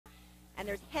and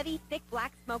there's heavy, thick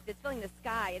black smoke that's filling the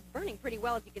sky. It's burning pretty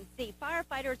well, as you can see.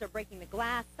 Firefighters are breaking the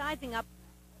glass, sizing up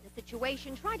the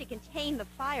situation, trying to contain the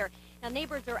fire. Now,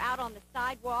 neighbors are out on the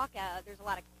sidewalk. There's a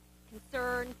lot of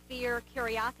concern, fear,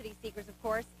 curiosity seekers, of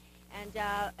course. And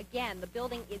again, the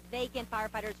building is vacant.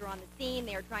 Firefighters are on the scene.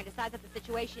 They are trying to size up the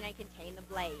situation and contain the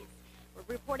blaze.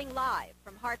 We're reporting live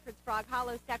from Hartford's Frog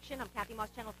Hollow section. I'm Kathy Moss,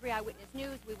 Channel 3 Eyewitness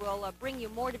News. We will bring you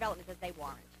more developments as they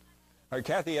warrant. All right,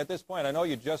 Kathy, at this point, I know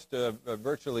you just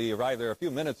virtually arrived there a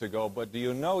few minutes ago, but do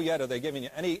you know yet, are they giving you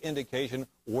any indication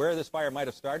where this fire might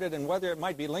have started and whether it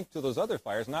might be linked to those other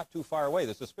fires not too far away,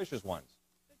 the suspicious ones?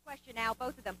 Good question, Al,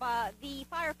 both of them. The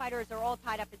firefighters are all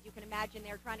tied up, as you can imagine.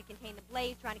 They're trying to contain the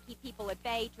blaze, trying to keep people at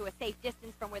bay to a safe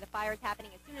distance from where the fire is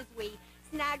happening. As soon as we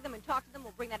snag them and talk to them,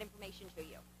 we'll bring that information to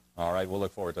you. All right, we'll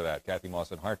look forward to that. Kathy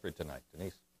Moss in Hartford tonight.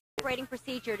 Denise? Operating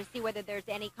procedure to see whether there's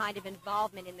any kind of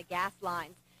involvement in the gas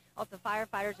lines. Also,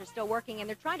 firefighters are still working, and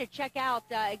they're trying to check out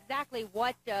exactly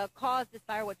what caused this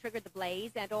fire, what triggered the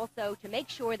blaze, and also to make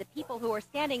sure that people who are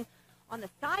standing on the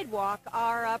sidewalk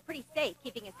are pretty safe,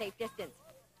 keeping a safe distance.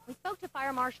 We spoke to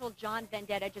Fire Marshal John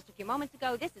Vendetta just a few moments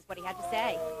ago. This is what he had to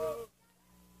say.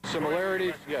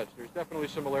 Similarities, yes, there's definitely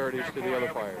similarities to the other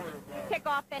fires. Pick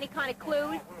off any kind of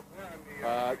clues?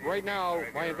 Right now,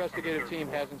 my investigative team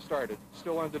hasn't started.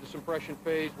 Still under the suppression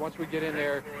phase. Once we get in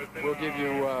there, we'll give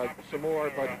you some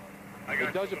more, but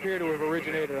it does appear to have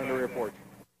originated on the rear porch.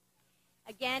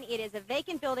 Again, it is a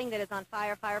vacant building that is on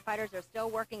fire. Firefighters are still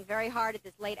working very hard at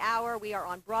this late hour. We are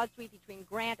on Broad Street between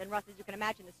Grant and Russ. As you can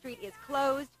imagine, the street is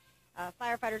closed.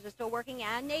 Firefighters are still working,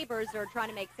 and neighbors are trying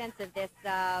to make sense of this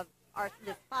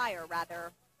fire,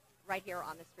 right here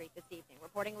on the street this evening.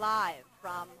 Reporting live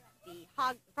from the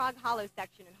Frog Hollow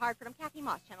section in Hartford, I'm Kathy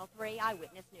Moss, Channel 3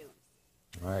 Eyewitness News.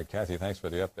 All right, Kathy, thanks for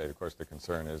the update. Of course, the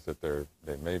concern is that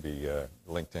they may be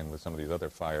linked in with some of these other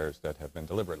fires that have been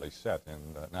deliberately set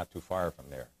and not too far from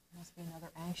there. Must be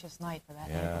another anxious night for that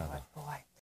neighborhood. Boy.